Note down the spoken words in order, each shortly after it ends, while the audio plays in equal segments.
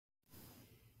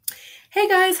Hey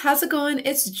guys, how's it going?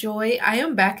 It's Joy. I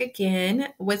am back again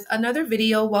with another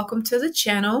video. Welcome to the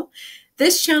channel.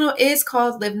 This channel is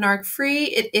called Live Narc Free.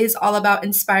 It is all about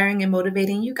inspiring and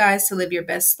motivating you guys to live your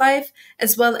best life,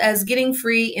 as well as getting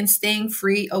free and staying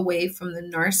free away from the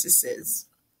narcissist.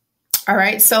 All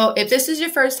right, so if this is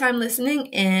your first time listening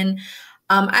in,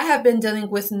 I have been dealing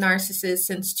with narcissists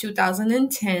since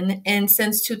 2010, and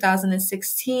since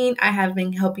 2016, I have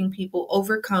been helping people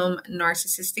overcome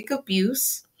narcissistic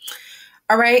abuse.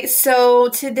 All right, so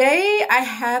today I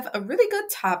have a really good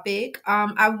topic.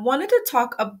 I wanted to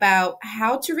talk about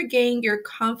how to regain your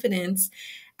confidence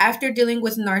after dealing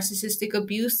with narcissistic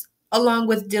abuse, along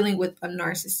with dealing with a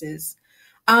narcissist.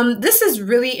 This is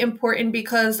really important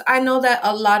because I know that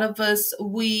a lot of us,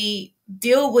 we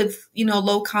deal with,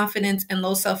 low confidence and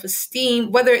low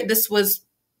self-esteem, whether this was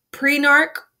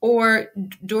pre-narc or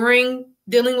during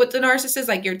dealing with the narcissist,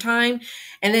 like your time,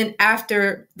 and then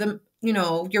after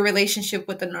your relationship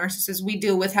with the narcissist, we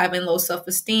deal with having low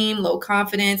self-esteem, low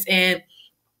confidence, and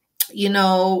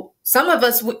some of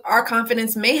us, our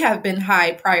confidence may have been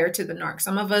high prior to the narc.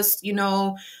 Some of us,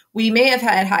 we may have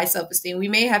had high self-esteem. We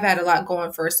may have had a lot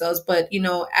going for ourselves, but,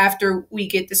 after we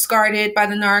get discarded by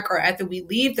the narc or after we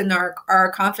leave the narc,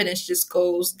 our confidence just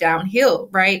goes downhill,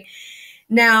 right?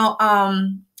 Now,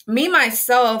 me,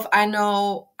 myself, I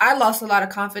know I lost a lot of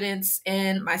confidence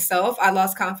in myself. I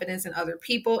lost confidence in other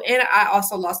people, and I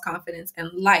also lost confidence in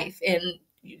life. And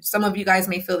some of you guys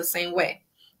may feel the same way.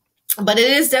 But it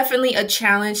is definitely a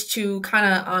challenge to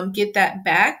kind of get that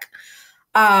back.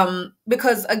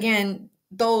 Because again,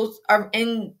 those are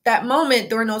in that moment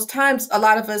during those times, a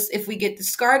lot of us, if we get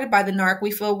discarded by the narc,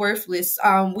 we feel worthless.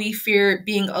 We fear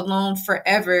being alone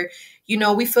forever.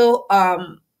 We feel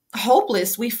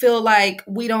hopeless. We feel like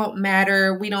we don't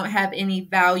matter. We don't have any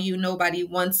value. Nobody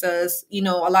wants us. A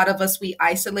lot of us, we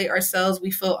isolate ourselves.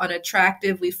 We feel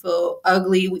unattractive. We feel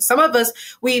ugly. Some of us,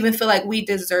 we even feel like we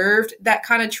deserved that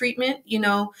kind of treatment,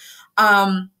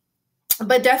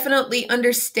 but definitely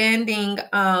understanding,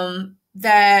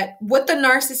 that what the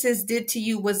narcissist did to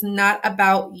you was not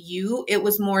about you. It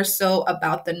was more so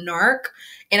about the narc.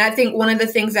 And I think one of the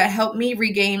things that helped me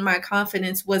regain my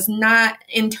confidence was not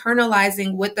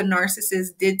internalizing what the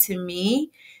narcissist did to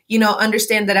me.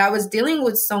 Understand that I was dealing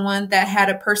with someone that had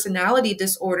a personality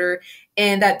disorder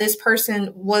and that this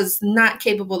person was not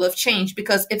capable of change,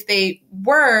 because if they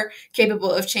were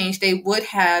capable of change, they would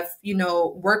have,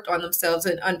 worked on themselves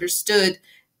and understood.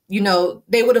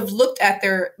 They would have looked at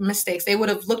their mistakes. They would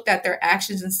have looked at their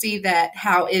actions and see that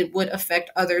how it would affect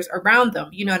others around them.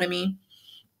 You know what I mean?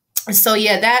 So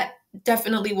yeah, that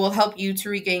definitely will help you to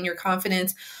regain your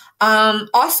confidence.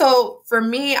 Also for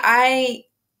me, I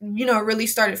really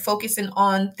started focusing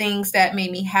on things that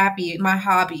made me happy, my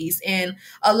hobbies. And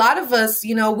a lot of us,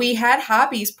 we had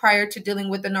hobbies prior to dealing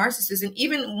with the narcissist. And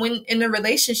even when in a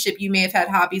relationship, you may have had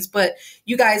hobbies, but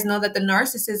you guys know that the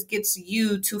narcissist gets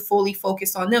you to fully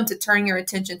focus on them, to turn your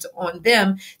attention on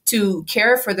them, to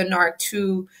care for the narc,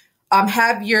 to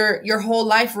have your whole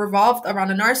life revolved around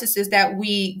a narcissist, that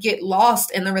we get lost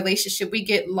in the relationship. We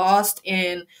get lost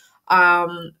in,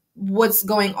 what's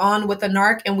going on with the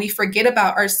narc, and we forget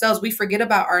about ourselves. We forget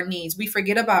about our needs. We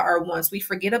forget about our wants. We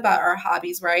forget about our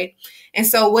hobbies, right? And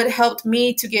so what helped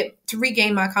me to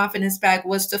regain my confidence back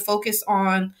was to focus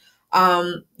on,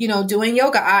 doing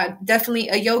yoga. I definitely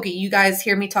a yogi. You guys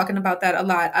hear me talking about that a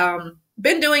lot.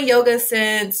 Been doing yoga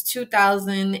since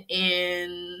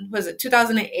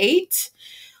 2008.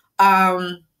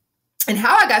 And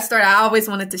how I got started, I always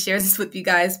wanted to share this with you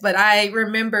guys, but I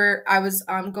remember I was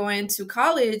going to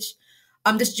college,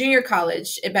 this junior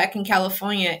college back in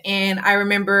California. And I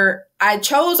remember I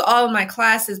chose all of my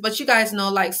classes, but you guys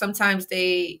know, like sometimes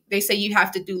they say you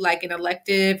have to do like an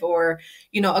elective or,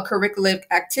 a curricular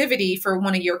activity for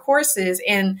one of your courses.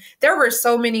 And there were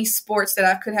so many sports that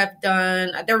I could have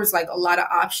done. There was like a lot of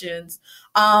options.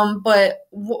 But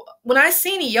when I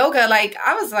seen yoga, like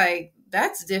I was like,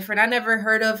 that's different. I never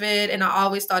heard of it. And I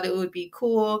always thought it would be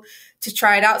cool to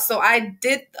try it out. So I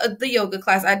did the yoga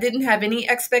class. I didn't have any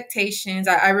expectations.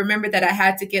 I remember that I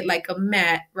had to get like a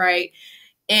mat, right?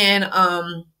 And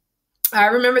I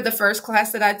remember the first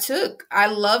class that I took. I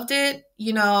loved it,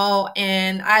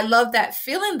 and I loved that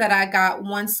feeling that I got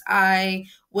once I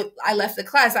left the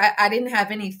class. I didn't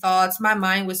have any thoughts. My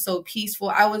mind was so peaceful.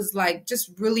 I was like just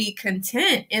really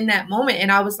content in that moment.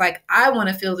 And I was like, I want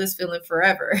to feel this feeling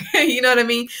forever. You know what I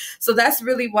mean? So that's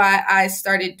really why I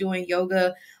started doing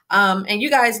yoga. And you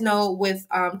guys know with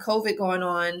COVID going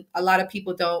on, a lot of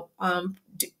people don't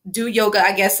do yoga,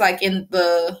 I guess, like in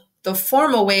the the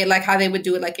formal way, like how they would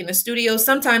do it like in a studio.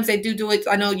 Sometimes they do it.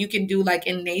 I know you can do like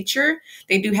in nature.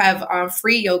 They do have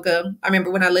free yoga. I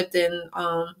remember when I lived in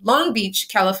Long Beach,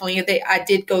 California, I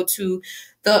did go to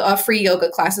the free yoga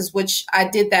classes, which I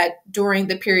did that during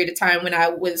the period of time when I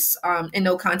was in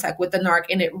no contact with the narc.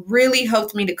 And it really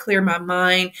helped me to clear my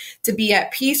mind, to be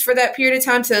at peace for that period of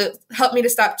time, to help me to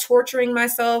stop torturing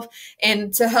myself,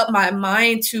 and to help my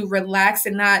mind to relax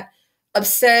and not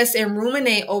obsess and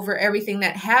ruminate over everything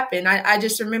that happened. I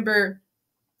just remember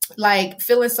like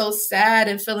feeling so sad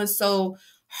and feeling so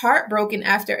heartbroken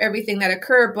after everything that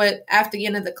occurred. But after the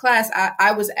end of the class,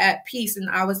 I was at peace and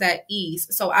I was at ease.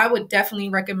 So I would definitely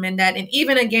recommend that. And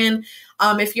even again,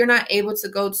 if you're not able to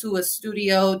go to a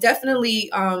studio, definitely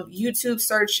YouTube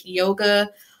search yoga.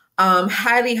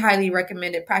 Highly, highly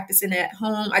recommended practicing at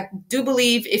home. I do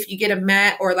believe if you get a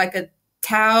mat or like a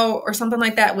towel or something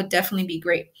like that would definitely be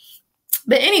great.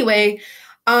 But anyway,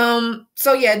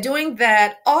 so yeah, doing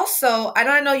that. Also, and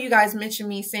I know you guys mentioned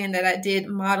me saying that I did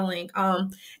modeling.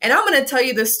 And I'm going to tell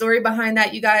you the story behind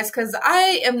that, you guys, because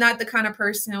I am not the kind of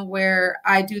person where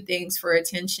I do things for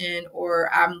attention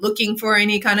or I'm looking for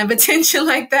any kind of attention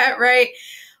like that, right?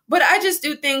 But I just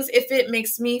do things if it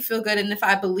makes me feel good and if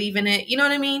I believe in it, you know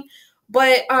what I mean?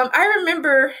 But I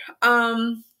remember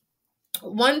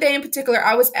one day in particular,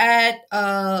 I was at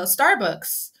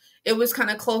Starbucks. It was kind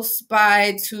of close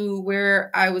by to where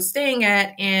I was staying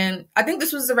at. And I think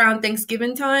this was around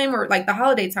Thanksgiving time or like the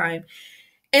holiday time.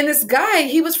 And this guy,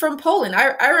 he was from Poland.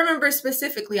 I remember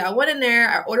specifically, I went in there,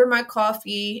 I ordered my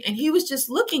coffee, and he was just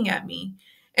looking at me.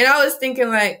 And I was thinking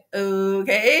like,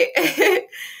 okay.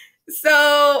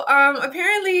 So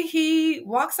apparently he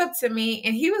walks up to me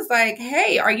and he was like,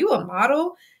 hey, are you a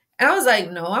model? And I was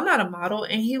like, no, I'm not a model.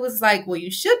 And he was like, well, you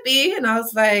should be. And I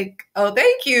was like, oh,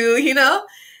 thank you, you know?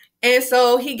 And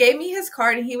so he gave me his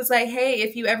card and he was like, hey,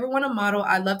 if you ever want to model,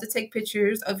 I'd love to take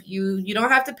pictures of you. You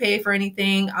don't have to pay for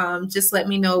anything. Just let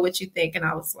me know what you think. And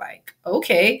I was like,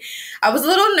 okay. I was a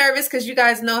little nervous because you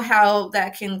guys know how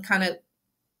that can kind of,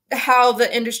 how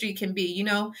the industry can be, you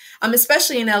know,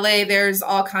 especially in LA, there's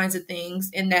all kinds of things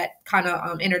in that kind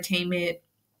of entertainment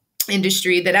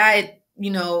industry that I, you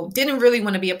know, didn't really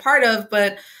want to be a part of,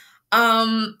 but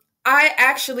I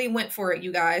actually went for it,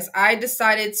 you guys. I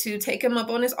decided to take him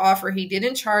up on his offer. He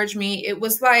didn't charge me. It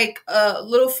was like a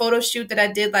little photo shoot that I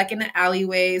did like in the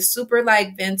alleyway, super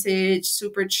like vintage,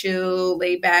 super chill,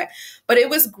 laid back, but it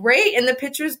was great. And the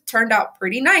pictures turned out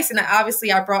pretty nice. And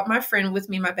obviously I brought my friend with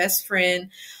me, my best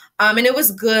friend, and it was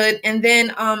good. And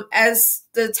then as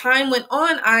the time went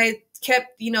on, I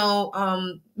kept, you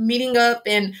know, meeting up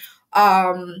and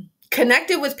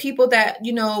connected with people that,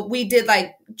 you know, we did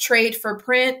like trade for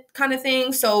print kind of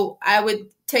thing. So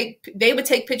they would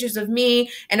take pictures of me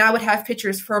and I would have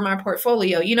pictures for my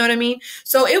portfolio. You know what I mean?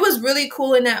 So it was really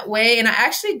cool in that way. And I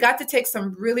actually got to take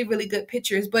some really, really good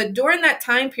pictures. But during that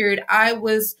time period, I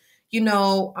was, you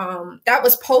know, that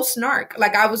was post narc.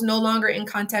 Like I was no longer in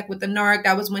contact with the narc.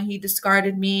 That was when he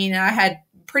discarded me and I had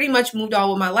pretty much moved on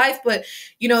with my life. But,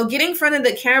 you know, getting in front of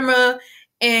the camera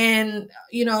and,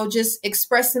 you know, just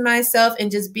expressing myself and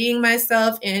just being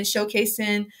myself and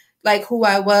showcasing like who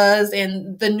I was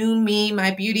and the new me,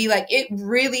 my beauty, like it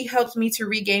really helped me to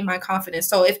regain my confidence.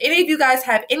 So if any of you guys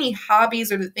have any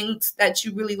hobbies or the things that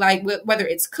you really like, whether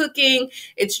it's cooking,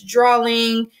 it's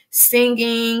drawing,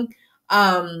 singing,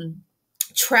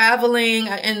 traveling,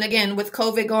 and again with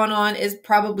COVID going on, it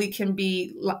probably can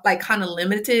be like kind of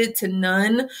limited to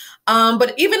none,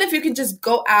 but even if you can just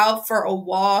go out for a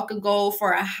walk and go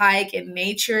for a hike in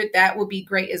nature, that would be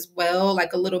great as well,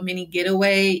 like a little mini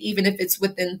getaway, even if it's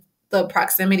within the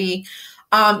proximity.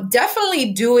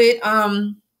 Definitely do it.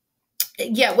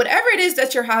 Yeah, whatever it is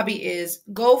that your hobby is,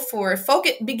 go for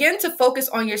it. Begin to focus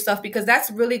on yourself, because that's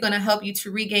really going to help you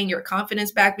to regain your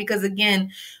confidence back. Because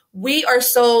again, we are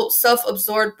so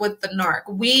self-absorbed with the narc.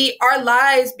 Our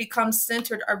lives become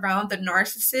centered around the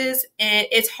narcissist, and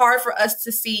it's hard for us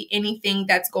to see anything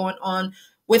that's going on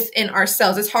within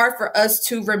ourselves. It's hard for us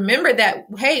to remember that,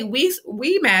 hey,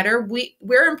 we matter,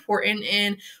 we're important,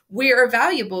 and we are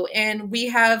valuable, and we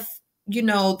have, you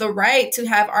know, the right to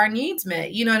have our needs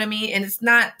met. You know what I mean? And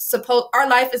our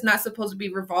life is not supposed to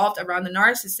be revolved around the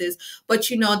narcissist, but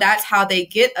you know, that's how they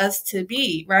get us to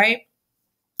be, right?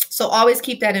 So always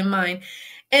keep that in mind.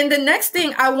 And the next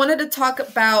thing I wanted to talk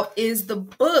about is the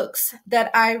books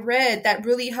that I read that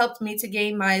really helped me to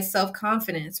gain my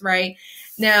self-confidence, right?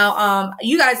 Now,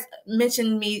 you guys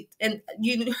mentioned me, and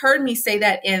you heard me say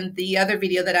that in the other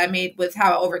video that I made with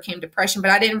how I overcame depression,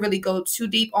 but I didn't really go too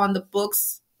deep on the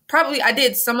books probably I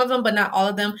did some of them, but not all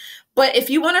of them. But if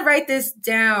you want to write this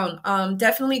down,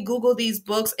 definitely Google these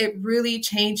books. It really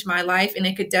changed my life, and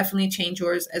it could definitely change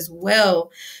yours as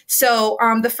well. So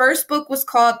the first book was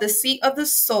called The Seat of the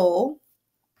Soul.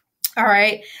 All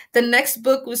right. The next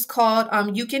book was called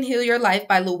You Can Heal Your Life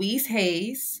by Louise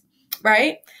Hayes.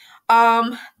 Right.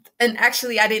 Um, and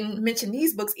actually, I didn't mention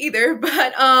these books either,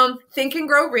 but Think and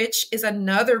Grow Rich is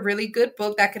another really good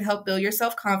book that could help build your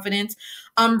self-confidence.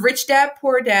 Rich Dad,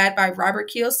 Poor Dad by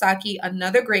Robert Kiyosaki,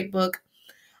 another great book.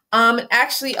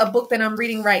 Actually, a book that I'm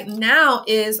reading right now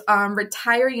is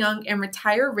Retire Young and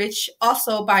Retire Rich,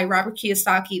 also by Robert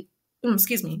Kiyosaki.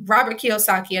 Robert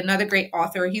Kiyosaki, another great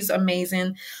author. He's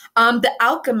amazing. The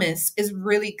Alchemist is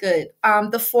really good.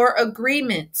 The Four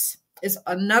Agreements is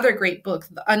another great book.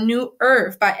 A New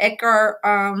Earth by Eckhart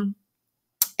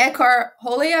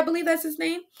Tolle, I believe that's his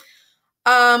name.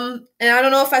 And I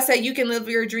don't know if I said You Can Live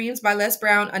Your Dreams by Les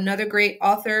Brown, another great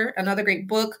author, another great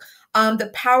book. The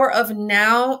Power of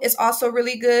Now is also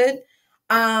really good.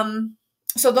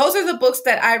 So those are the books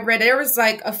that I read. There was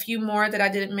like a few more that I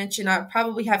didn't mention. I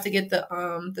probably have to get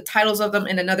the titles of them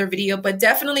in another video, but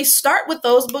definitely start with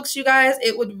those books, you guys.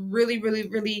 It would really, really,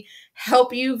 really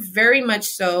help you very much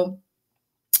so.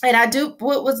 And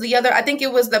what was the other? I think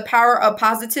it was The Power of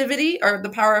Positivity or The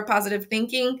Power of Positive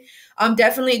Thinking.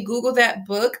 Definitely Google that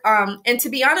book. And to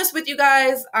be honest with you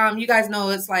guys know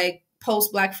it's like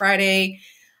post Black Friday,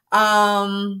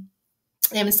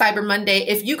 and Cyber Monday.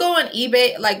 If you go on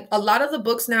eBay, like a lot of the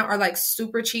books now are like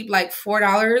super cheap, like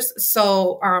 $4.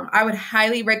 So I would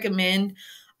highly recommend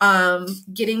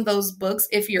getting those books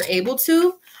if you're able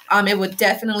to. It would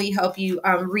definitely help you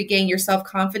regain your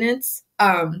self-confidence.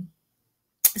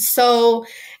 So,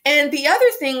 and the other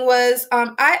thing was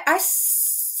I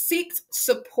seek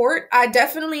support. I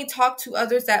definitely talk to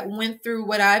others that went through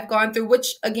what I've gone through,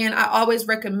 which again, I always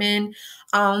recommend.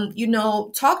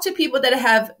 Talk to people that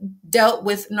have dealt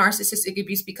with narcissistic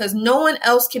abuse, because no one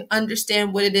else can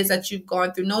understand what it is that you've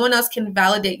gone through. No one else can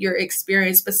validate your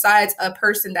experience besides a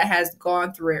person that has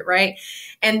gone through it, right?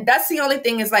 And that's the only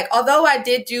thing is like, although I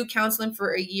did do counseling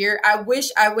for a year, I wish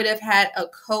I would have had a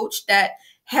coach that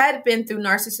had been through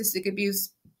narcissistic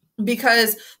abuse,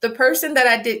 because the person that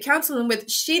I did counseling with,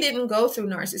 she didn't go through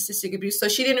narcissistic abuse. So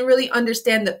she didn't really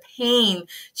understand the pain.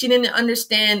 She didn't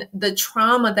understand the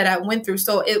trauma that I went through.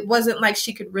 So it wasn't like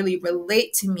she could really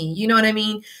relate to me. You know what I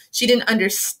mean? She didn't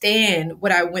understand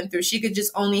what I went through. She could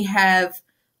just only have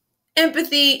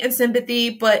empathy and sympathy,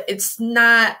 but it's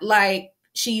not like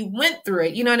she went through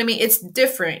it. You know what I mean? It's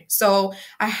different. So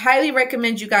I highly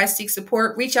recommend you guys seek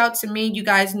support. Reach out to me. You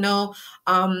guys know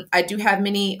I do have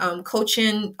many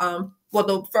coaching.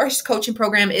 The first coaching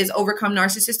program is Overcome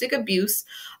Narcissistic Abuse.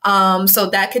 So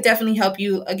that could definitely help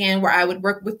you, again, where I would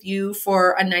work with you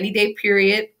for a 90-day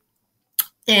period.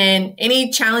 And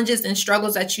any challenges and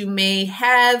struggles that you may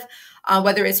have,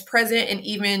 whether it's present and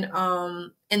even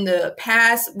in the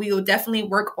past, we will definitely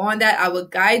work on that. I will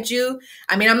guide you.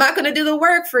 I mean, I'm not going to do the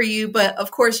work for you, but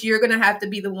of course, you're going to have to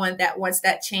be the one that wants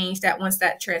that change, that wants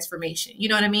that transformation. You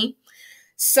know what I mean?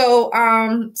 So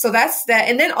that's that.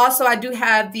 And then also I do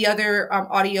have the other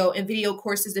audio and video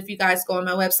courses. If you guys go on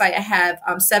my website, I have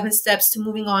 7 steps to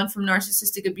moving on from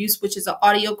narcissistic abuse, which is an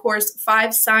audio course,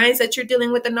 5 signs that you're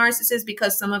dealing with a narcissist,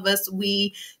 because some of us,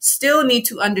 we still need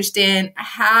to understand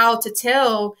how to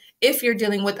tell if you're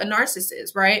dealing with a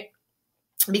narcissist, right?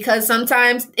 Because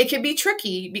sometimes it can be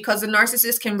tricky, because the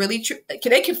narcissist can really,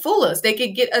 they can fool us. They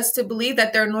can get us to believe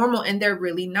that they're normal and they're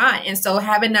really not. And so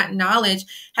having that knowledge,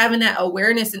 having that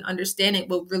awareness and understanding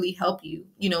will really help you,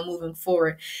 moving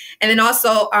forward. And then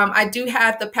also, I do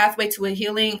have the pathway to a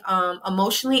healing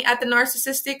emotionally at the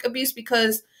narcissistic abuse,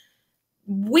 because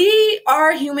we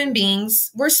are human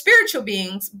beings. We're spiritual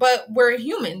beings, but we're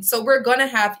human. So we're going to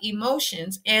have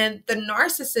emotions, and the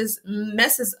narcissist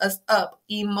messes us up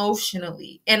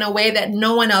emotionally in a way that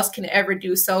no one else can ever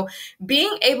do. So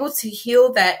being able to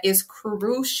heal that is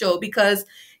crucial, because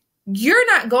you're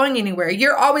not going anywhere.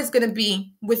 You're always going to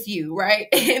be with you, right?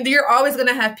 And you're always going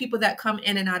to have people that come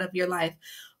in and out of your life,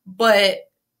 but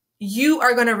you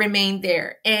are going to remain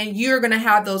there, and you're going to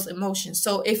have those emotions.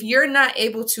 So if you're not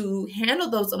able to handle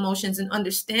those emotions and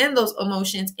understand those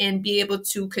emotions and be able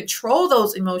to control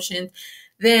those emotions,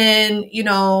 then,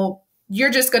 you're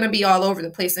just going to be all over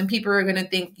the place, and people are going to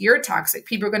think you're toxic.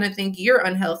 People are going to think you're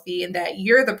unhealthy and that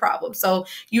you're the problem. So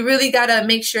you really got to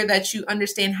make sure that you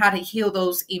understand how to heal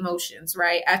those emotions,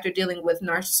 right? After dealing with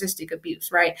narcissistic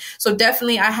abuse, right? So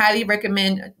definitely, I highly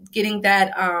recommend getting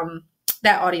that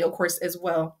audio course as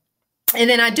well. And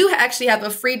then I do actually have a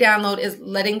free download, is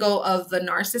Letting Go of the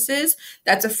Narcissist.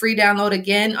 That's a free download.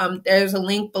 Again, there's a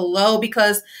link below,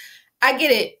 because I get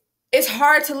it. it's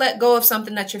hard to let go of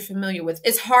something that you're familiar with.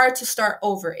 It's hard to start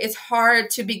over. It's hard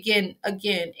to begin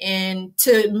again and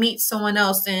to meet someone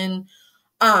else and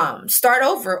start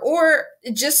over, or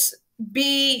just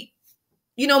be,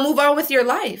 move on with your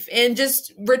life and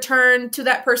just return to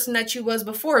that person that you was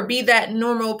before. Be that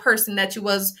normal person that you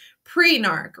was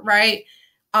pre-narc, right?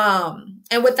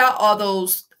 And without all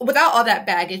that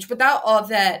baggage, without all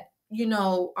that,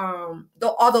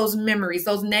 all those memories,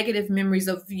 those negative memories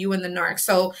of you and the narc.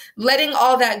 So letting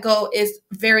all that go is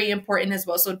very important as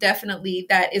well. So definitely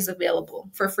that is available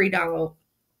for free download.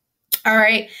 All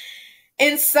right.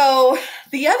 And so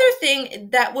the other thing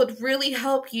that would really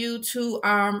help you to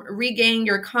regain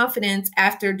your confidence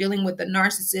after dealing with the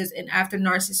narcissist and after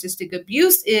narcissistic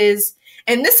abuse is,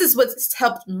 and this is what's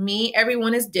helped me,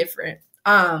 everyone is different,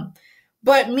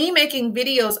 but me making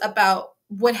videos about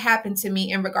what happened to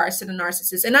me in regards to the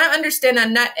narcissist. And I understand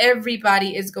that not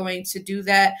everybody is going to do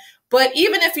that, but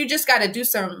even if you just got to do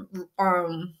some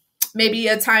maybe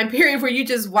a time period where you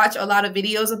just watch a lot of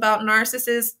videos about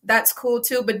narcissists, that's cool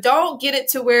too. But don't get it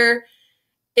to where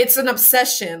it's an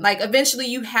obsession. Like eventually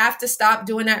you have to stop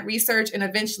doing that research, and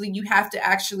eventually you have to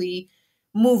actually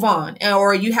move on,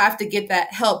 or you have to get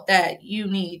that help that you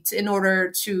need in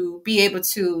order to be able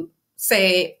to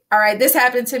say, all right, this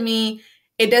happened to me.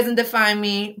 It doesn't define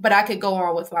me, but I could go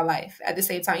on with my life at the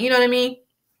same time. You know what I mean?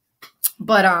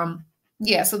 But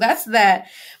yeah, so that's that.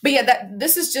 But yeah,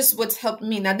 this is just what's helped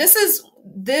me. Now,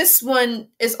 this one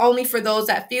is only for those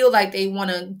that feel like they want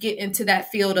to get into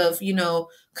that field of,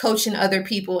 coaching other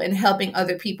people and helping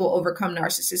other people overcome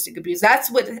narcissistic abuse. That's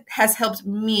what has helped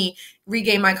me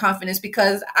regain my confidence,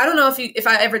 because I don't know if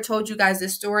I ever told you guys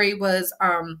this story was,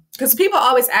 because people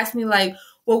always ask me like,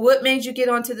 well, what made you get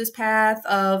onto this path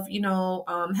of,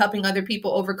 helping other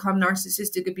people overcome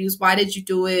narcissistic abuse? Why did you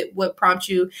do it? What prompted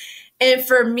you? And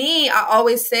for me, I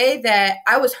always say that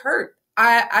I was hurt.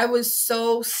 I was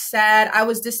so sad. I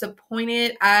was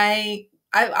disappointed. I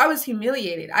was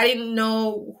humiliated. I didn't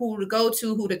know who to go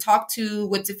to, who to talk to,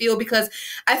 what to feel, because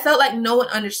I felt like no one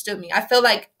understood me. I felt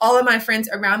like all of my friends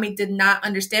around me did not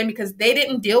understand because they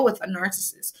didn't deal with a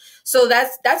narcissist. So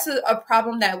that's a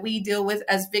problem that we deal with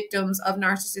as victims of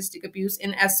narcissistic abuse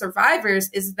and as survivors,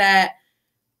 is that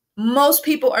most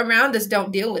people around us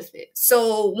don't deal with it.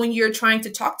 So when you're trying to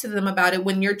talk to them about it,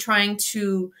 when you're trying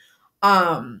to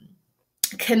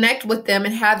connect with them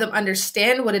and have them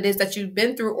understand what it is that you've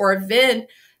been through or event,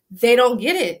 they don't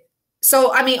get it.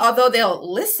 So, I mean, although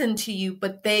they'll listen to you,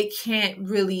 but they can't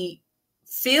really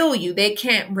feel you. They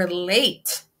can't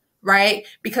relate, right?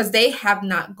 Because they have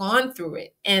not gone through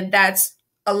it. And that's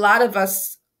a lot of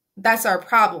us, that's our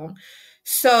problem.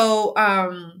 So,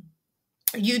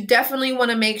 you definitely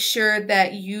want to make sure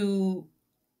that you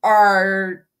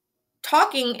are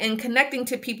talking and connecting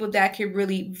to people that can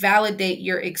really validate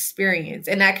your experience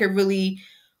and that can really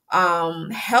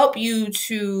help you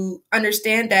to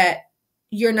understand that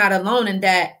you're not alone, and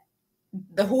that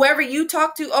whoever you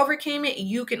talk to overcame it,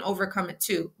 you can overcome it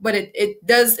too. But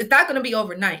it's not going to be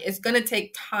overnight. It's going to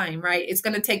take time, right? It's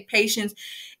going to take patience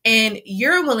and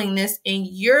your willingness and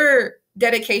your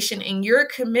dedication and your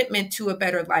commitment to a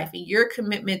better life and your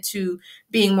commitment to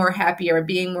being more happier,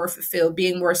 being more fulfilled,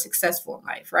 being more successful in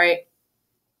life, right?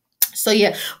 So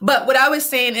yeah, but what I was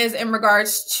saying is in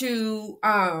regards to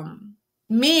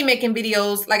me making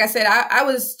videos, like I said, I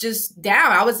was just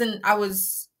down. I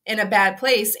was in a bad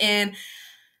place, and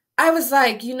I was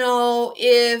like,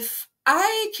 if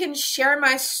I can share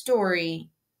my story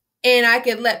and I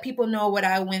could let people know what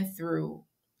I went through,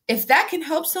 if that can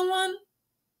help someone,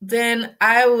 then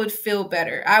I would feel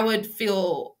better. I would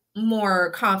feel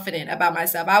more confident about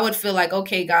myself. I would feel like,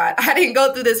 okay, God, I didn't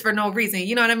go through this for no reason.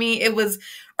 You know what I mean? It was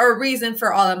a reason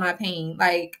for all of my pain.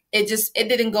 Like it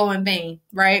didn't go in vain,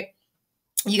 right?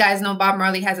 You guys know Bob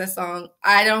Marley has a song,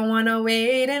 I don't want to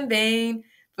wait in vain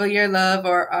for your love,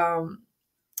 or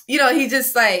he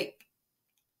just like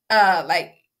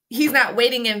he's not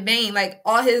waiting in vain. Like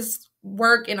all his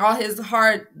work and all his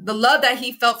heart, the love that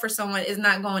he felt for someone is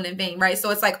not going in vain, right?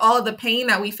 So it's like all the pain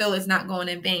that we feel is not going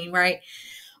in vain, right?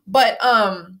 But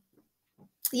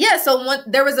yeah, so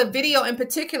there was a video in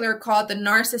particular called The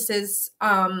Narcissist.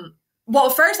 Well,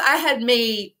 first I had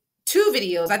made 2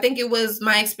 videos. I think it was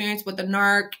my experience with the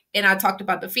narc, and I talked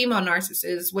about the female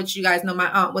narcissist, which you guys know my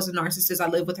aunt was a narcissist. I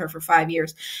lived with her for 5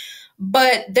 years.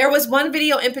 But there was one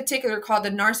video in particular called The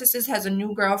Narcissist Has a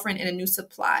New Girlfriend and a New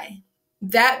Supply.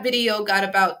 that video got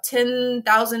about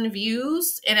 10,000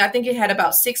 views, and I think it had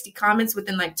about 60 comments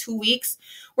within like 2 weeks,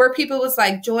 where people was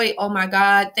like, Joy, oh my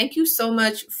God, thank you so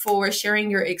much for sharing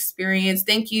your experience.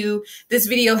 Thank you. This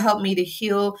video helped me to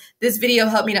heal. This video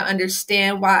helped me to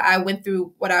understand why I went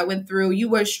through what I went through. You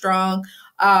were strong.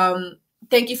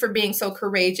 Thank you for being so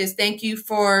courageous. Thank you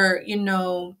for,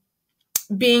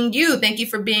 being you. Thank you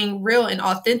for being real and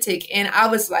authentic. And I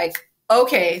was like,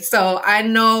 okay, so I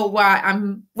know what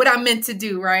I'm meant to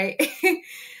do, right?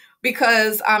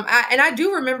 Because I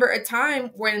do remember a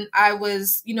time when I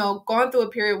was, going through a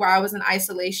period where I was in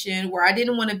isolation, where I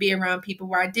didn't want to be around people,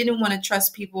 where I didn't want to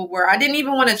trust people, where I didn't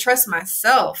even want to trust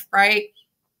myself, right?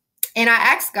 And I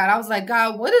asked God, I was like,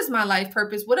 God, what is my life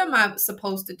purpose? What am I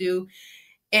supposed to do?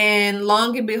 And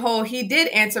long and behold, he did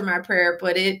answer my prayer,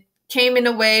 but it came in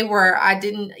a way where I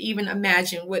didn't even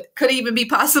imagine what could even be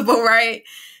possible, right?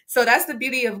 So that's the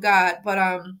beauty of God.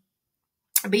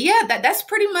 But yeah, that's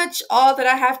pretty much all that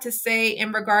I have to say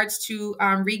in regards to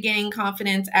regaining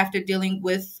confidence after dealing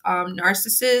with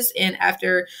narcissists and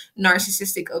after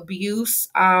narcissistic abuse.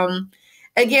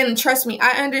 Again, trust me,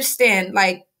 I understand,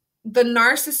 like, the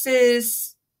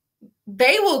narcissists,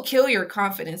 they will kill your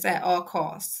confidence at all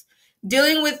costs.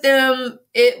 Dealing with them,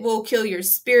 it will kill your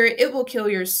spirit. It will kill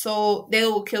your soul. They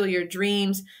will kill your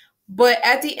dreams. But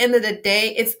at the end of the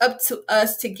day, it's up to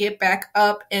us to get back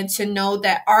up and to know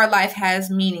that our life has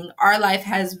meaning. Our life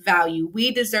has value.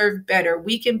 We deserve better.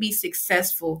 We can be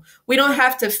successful. We don't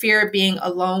have to fear being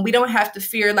alone. We don't have to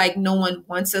fear like no one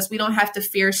wants us. We don't have to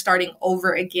fear starting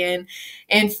over again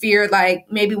and fear like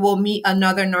maybe we'll meet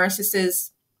another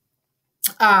narcissist,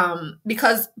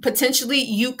 because potentially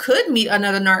you could meet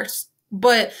another narcissist.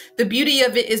 But the beauty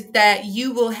of it is that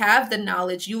you will have the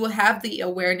knowledge, you will have the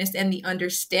awareness and the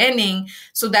understanding,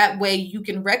 so that way you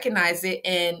can recognize it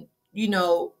and,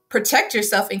 protect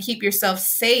yourself and keep yourself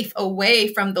safe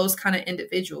away from those kind of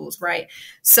individuals, right?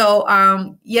 So,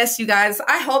 yes, you guys,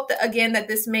 I hope that, again, that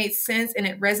this made sense and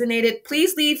it resonated.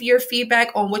 Please leave your feedback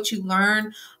on what you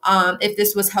learned, if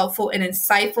this was helpful and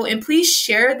insightful, and please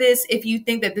share this if you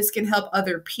think that this can help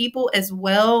other people as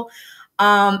well.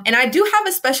 And I do have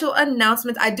a special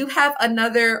announcement. I do have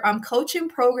another coaching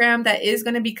program that is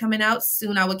going to be coming out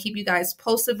soon. I will keep you guys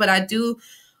posted, but I do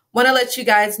want to let you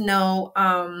guys know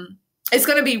it's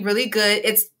going to be really good.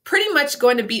 It's pretty much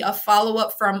going to be a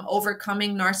follow-up from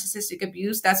Overcoming Narcissistic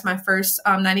Abuse. That's my first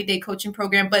 90-day coaching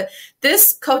program. But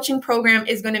this coaching program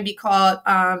is going to be called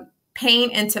Pain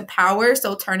into Power.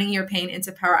 So turning your pain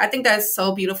into power. I think that's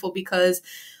so beautiful, because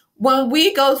when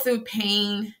we go through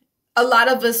pain, a lot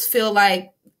of us feel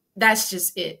like that's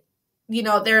just it.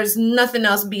 There's nothing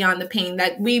else beyond the pain,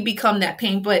 that we become that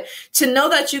pain. But to know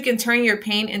that you can turn your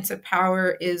pain into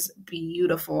power is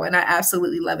beautiful. And I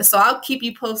absolutely love it. So I'll keep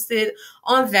you posted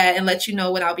on that and let you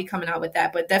know when I'll be coming out with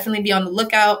that. But definitely be on the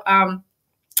lookout.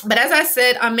 But as I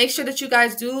said, make sure that you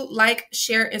guys do like,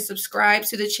 share, and subscribe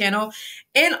to the channel.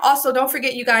 And also, don't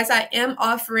forget, you guys, I am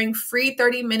offering free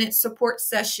 30-minute support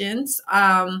sessions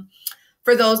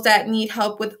for those that need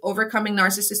help with overcoming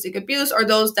narcissistic abuse, or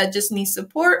those that just need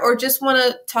support, or just want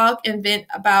to talk and vent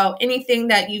about anything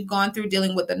that you've gone through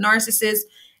dealing with a narcissist.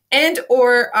 And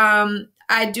or I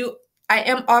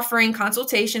am offering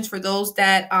consultations for those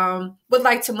that would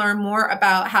like to learn more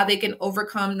about how they can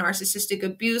overcome narcissistic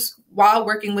abuse while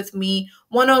working with me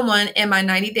one-on-one in my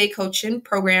 90-day coaching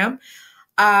program.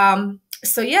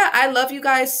 So yeah, I love you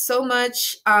guys so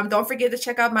much. Don't forget to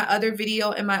check out my other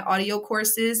video and my audio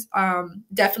courses.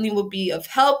 Definitely will be of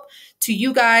help to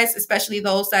you guys, especially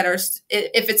those that are,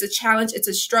 if it's a challenge, it's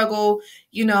a struggle,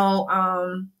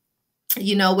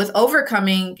 with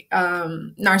overcoming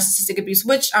narcissistic abuse,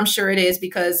 which I'm sure it is,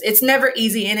 because it's never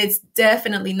easy and it's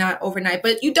definitely not overnight.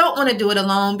 But you don't want to do it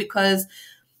alone, because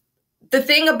the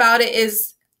thing about it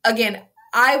is, again,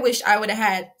 I wish I would have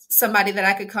had somebody that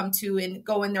I could come to and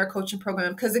go in their coaching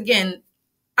program. Because again,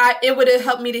 it would have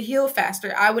helped me to heal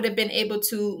faster. I would have been able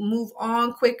to move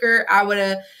on quicker. I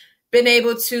wouldn't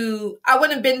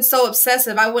have been so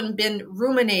obsessive. I wouldn't have been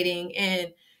ruminating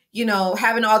and,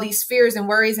 having all these fears and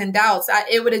worries and doubts.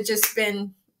 It would have just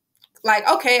been like,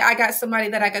 okay, I got somebody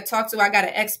that I could talk to. I got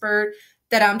an expert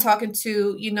that I'm talking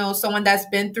to, someone that's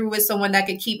been through it, someone that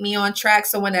could keep me on track,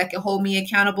 someone that can hold me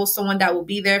accountable, someone that will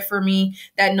be there for me,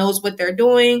 that knows what they're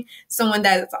doing, someone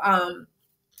that's,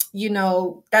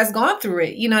 that's gone through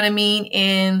it, you know what I mean?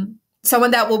 And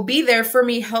someone that will be there for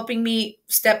me, helping me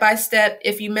step by step.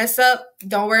 If you mess up,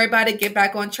 don't worry about it, get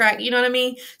back on track, you know what I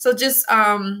mean? So just,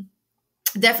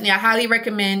 definitely, I highly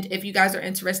recommend, if you guys are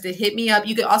interested, hit me up.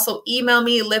 You can also email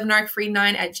me,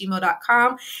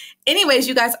 livenarcfree9@gmail.com. Anyways,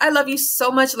 you guys, I love you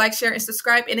so much. Like, share, and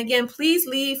subscribe. And again, please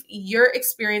leave your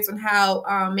experience on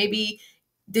how maybe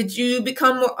did you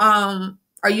become,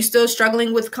 are you still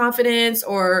struggling with confidence,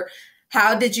 or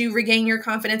how did you regain your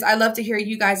confidence? I love to hear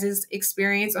you guys'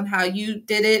 experience on how you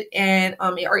did it. And,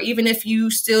 or even if you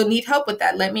still need help with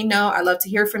that, let me know. I love to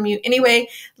hear from you. Anyway,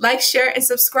 like, share, and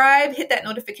subscribe. Hit that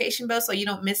notification bell so you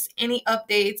don't miss any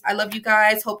updates. I love you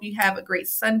guys. Hope you have a great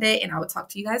Sunday, and I will talk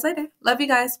to you guys later. Love you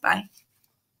guys. Bye.